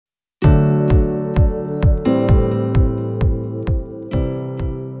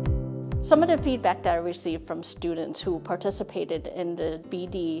Some of the feedback that I received from students who participated in the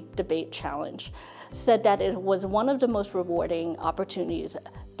BD Debate Challenge said that it was one of the most rewarding opportunities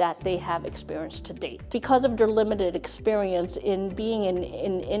that they have experienced to date. Because of their limited experience in being in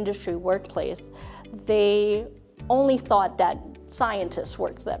industry workplace, they only thought that scientists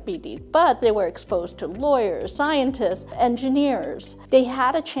worked at BD, but they were exposed to lawyers, scientists, engineers. They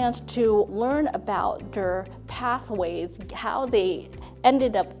had a chance to learn about their pathways, how they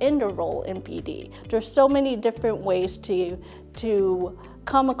ended up in the role in BD. There's so many different ways to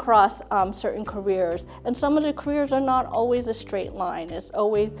come across certain careers, and some of the careers are not always a straight line.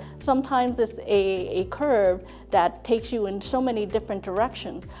 Sometimes it's a curve that takes you in so many different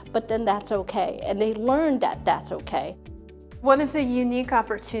directions, but then that's okay, and they learn that that's okay. One of the unique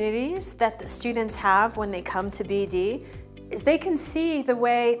opportunities that the students have when they come to BD is they can see the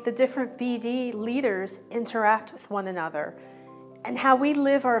way the different BD leaders interact with one another and how we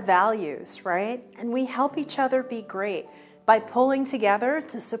live our values, right? And we help each other be great by pulling together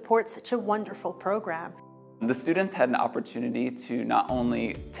to support such a wonderful program. The students had an opportunity to not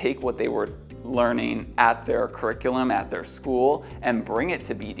only take what they were learning at their curriculum, at their school, and bring it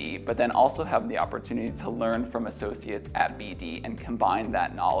to BD, but then also have the opportunity to learn from associates at BD and combine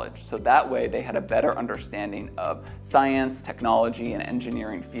that knowledge. So that way they had a better understanding of science, technology, and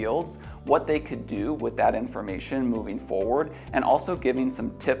engineering fields, what they could do with that information moving forward, and also giving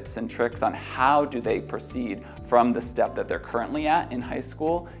some tips and tricks on how do they proceed from the step that they're currently at in high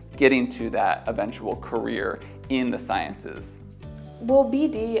school, getting to that eventual career in the sciences. Well,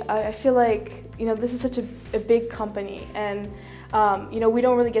 BD, I feel like, this is such a big company, and, we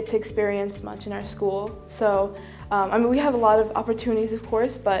don't really get to experience much in our school. So, we have a lot of opportunities, of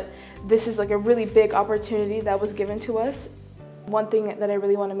course, but this is like a really big opportunity that was given to us. One thing that I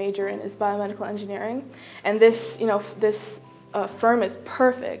really want to major in is biomedical engineering, and this firm is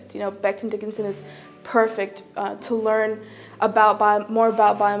perfect. Becton Dickinson is perfect to learn more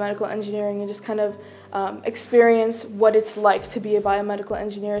about biomedical engineering and just kind of experience what it's like to be a biomedical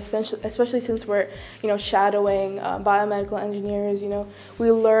engineer, especially since we're, shadowing biomedical engineers.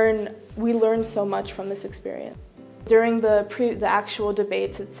 We learn so much from this experience. During the actual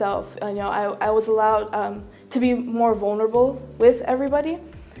debates itself, I was allowed to be more vulnerable with everybody.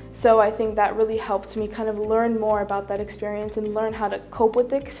 So I think that really helped me kind of learn more about that experience and learn how to cope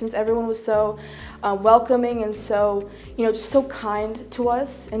with it, since everyone was so welcoming and so, just so kind to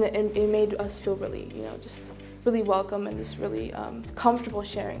us, and it made us feel really, just really welcome and just really comfortable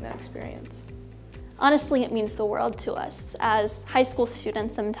sharing that experience. Honestly, it means the world to us. As high school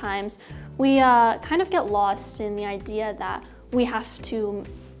students, sometimes we kind of get lost in the idea that we have to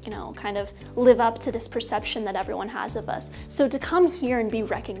kind of live up to this perception that everyone has of us. So to come here and be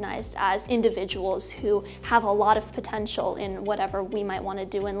recognized as individuals who have a lot of potential in whatever we might want to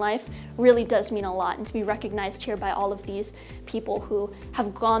do in life really does mean a lot, and to be recognized here by all of these people who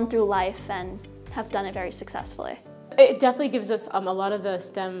have gone through life and have done it very successfully. It definitely gives us a lot of the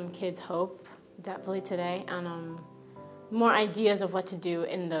STEM kids hope, definitely today, and more ideas of what to do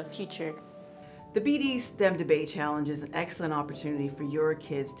in the future. The BD STEM Debate Challenge is an excellent opportunity for your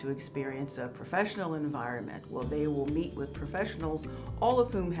kids to experience a professional environment where they will meet with professionals, all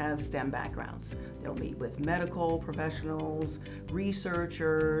of whom have STEM backgrounds. They'll meet with medical professionals,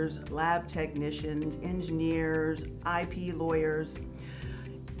 researchers, lab technicians, engineers, IP lawyers.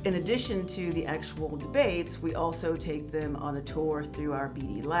 In addition to the actual debates, we also take them on a tour through our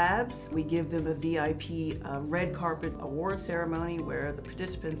BD labs. We give them a VIP red carpet award ceremony where the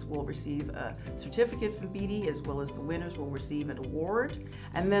participants will receive a certificate from BD, as well as the winners will receive an award.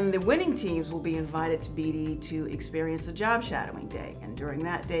 And then the winning teams will be invited to BD to experience a job shadowing day. And during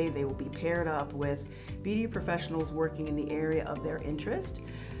that day, they will be paired up with BD professionals working in the area of their interest.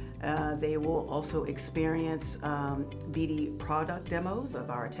 They will also experience BD product demos of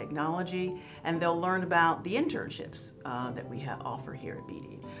our technology, and they'll learn about the internships that we offer here at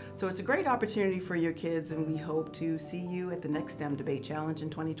BD. So it's a great opportunity for your kids, and we hope to see you at the next STEM Debate Challenge in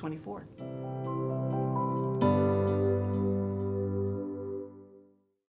 2024.